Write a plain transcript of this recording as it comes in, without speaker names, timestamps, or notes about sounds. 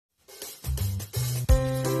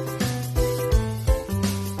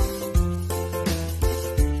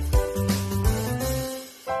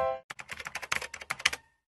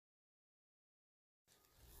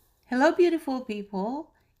Hello, beautiful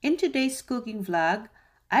people. In today's cooking vlog,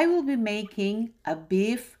 I will be making a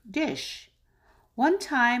beef dish. One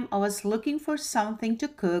time, I was looking for something to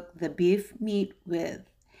cook the beef meat with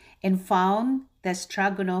and found the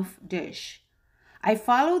stroganoff dish. I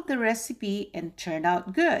followed the recipe and turned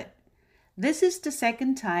out good. This is the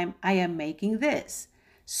second time I am making this.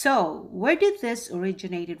 So, where did this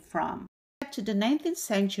originated from? Back to the 19th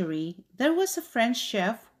century, there was a French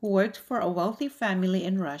chef who worked for a wealthy family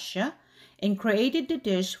in Russia and created the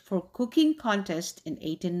dish for cooking contest in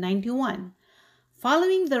 1891.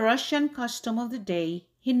 Following the Russian custom of the day,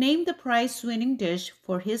 he named the prize-winning dish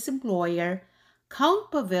for his employer,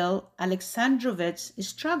 Count Pavel Alexandrovich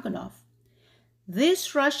Stroganoff.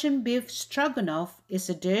 This Russian beef stroganoff is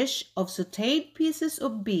a dish of sautéed pieces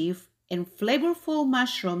of beef and flavorful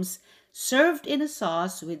mushrooms served in a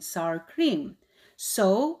sauce with sour cream.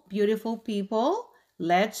 So, beautiful people,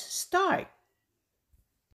 let's start.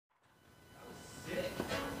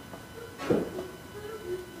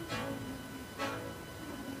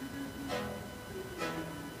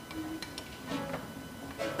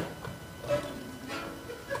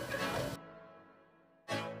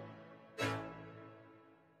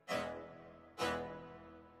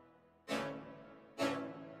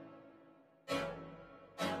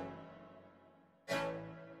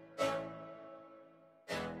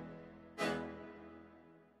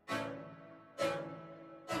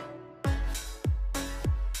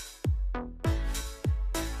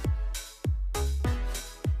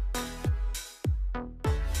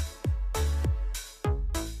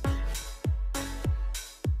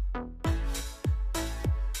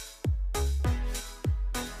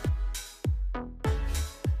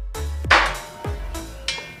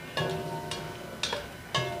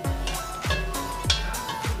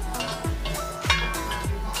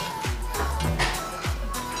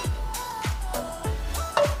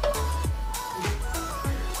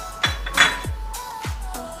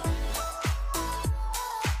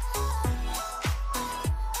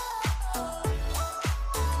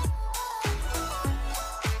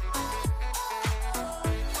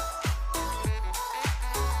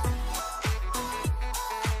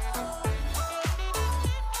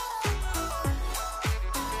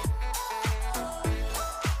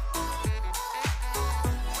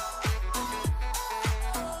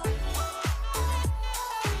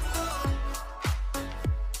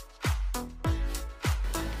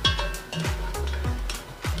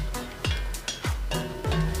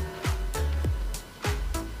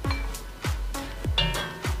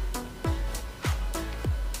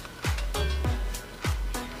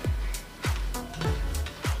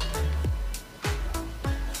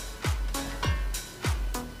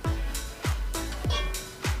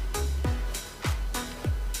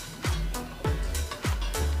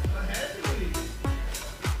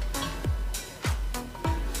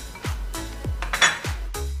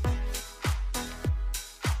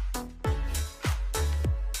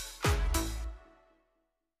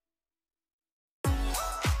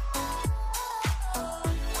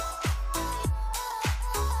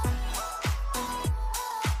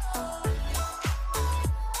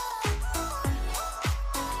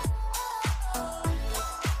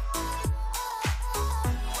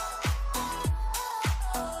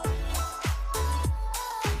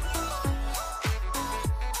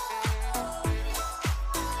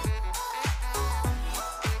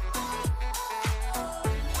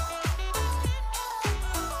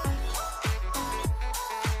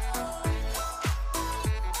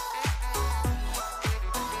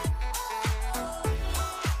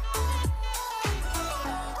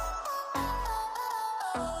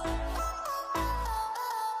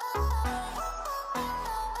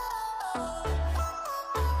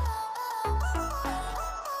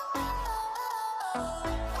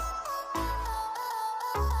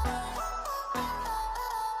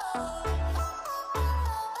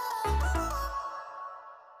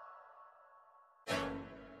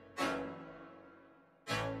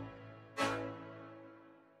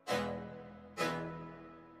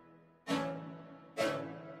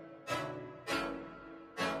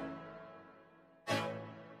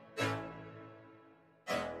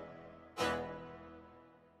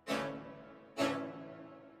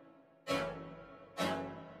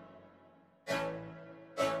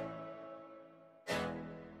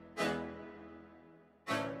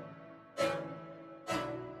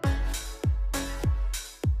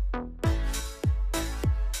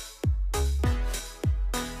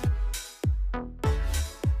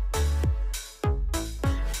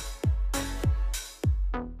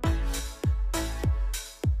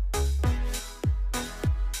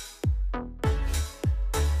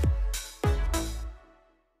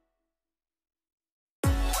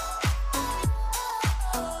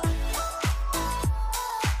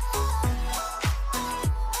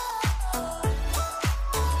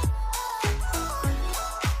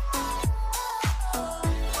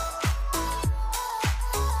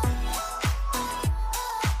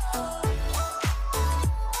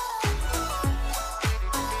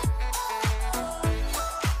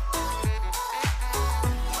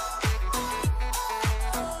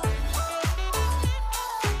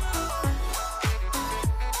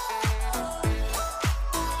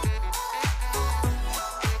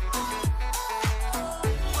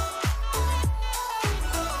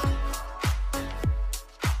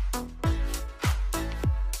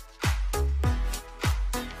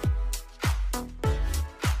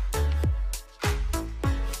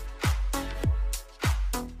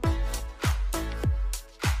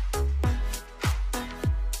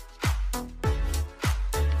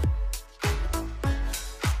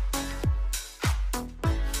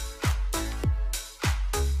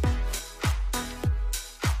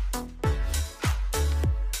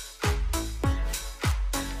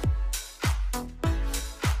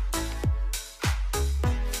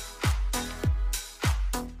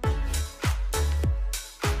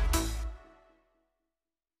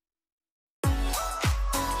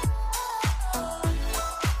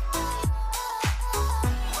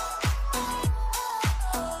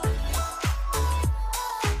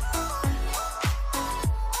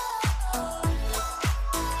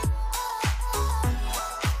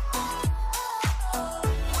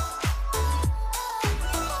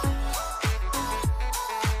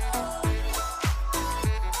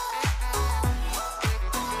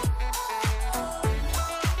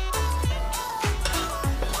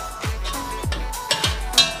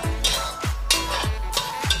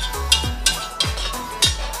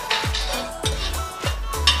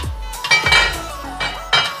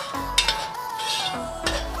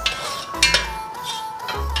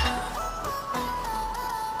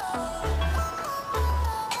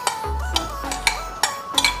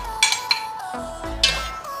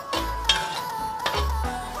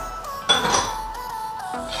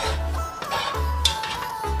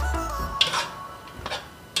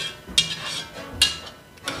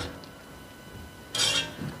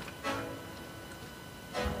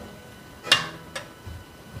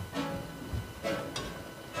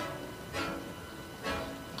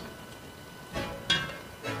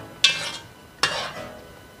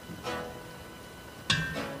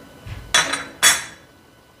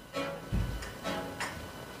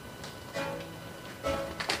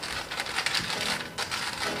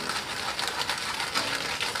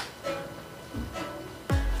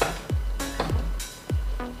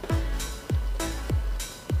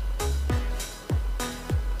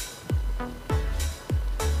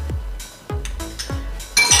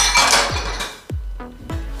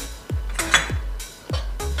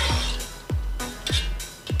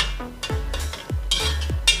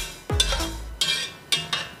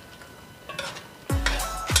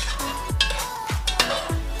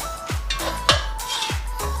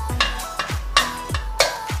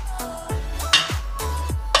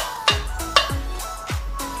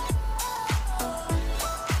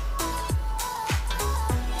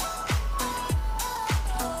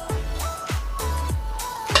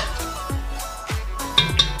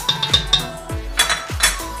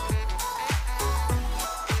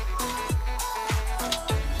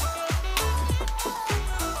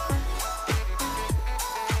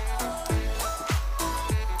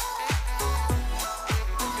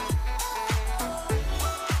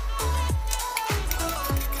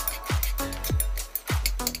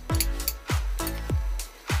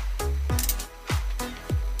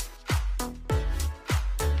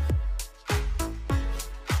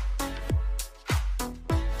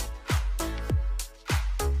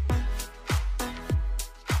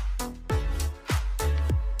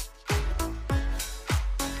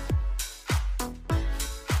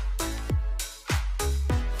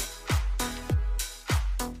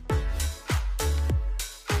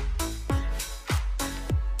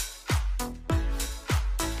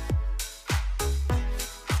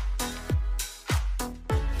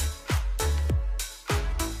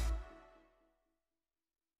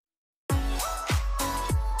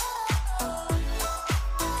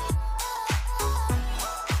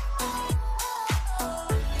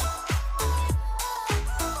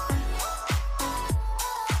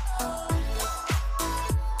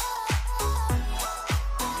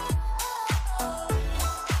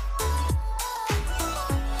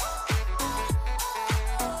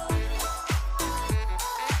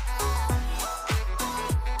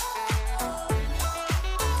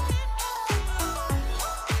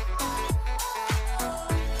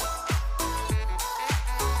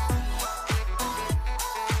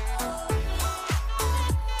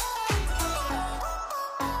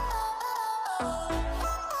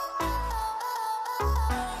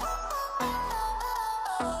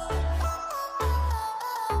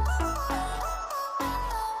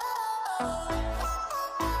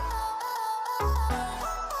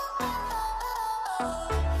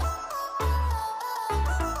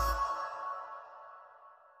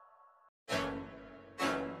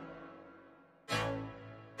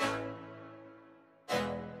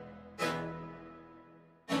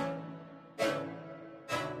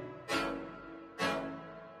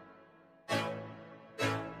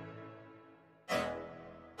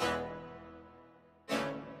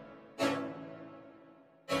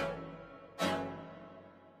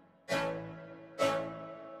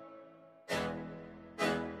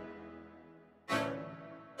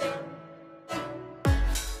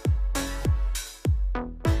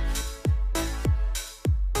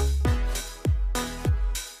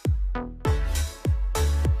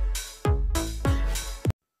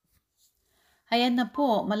 Ayan na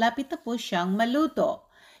po, malapit na po siyang maluto.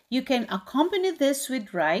 You can accompany this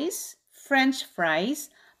with rice, French fries,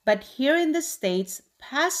 but here in the States,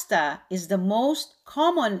 pasta is the most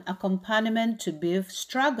common accompaniment to beef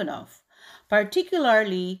stroganoff,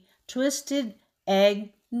 particularly twisted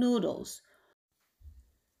egg noodles.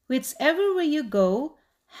 Whichever way you go,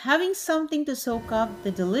 having something to soak up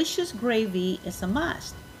the delicious gravy is a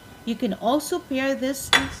must. You can also pair this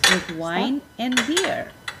with wine and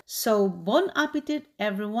beer. So, bon appetit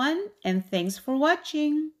everyone, and thanks for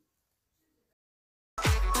watching!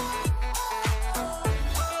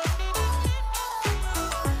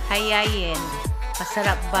 Hayayin,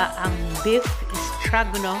 masarap ba ang beef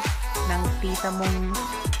stroganoff ng tita mong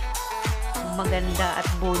maganda at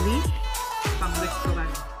bully?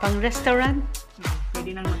 Pang-restaurant. Pang-restaurant?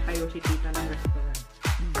 Pwede nang magtayo si tita ng restaurant.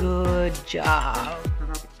 Good job!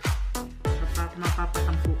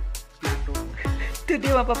 Mapapasampu plato.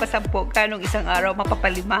 Today mapapasampo ka nung isang araw,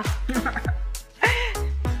 mapapalima.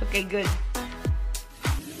 Okay, good.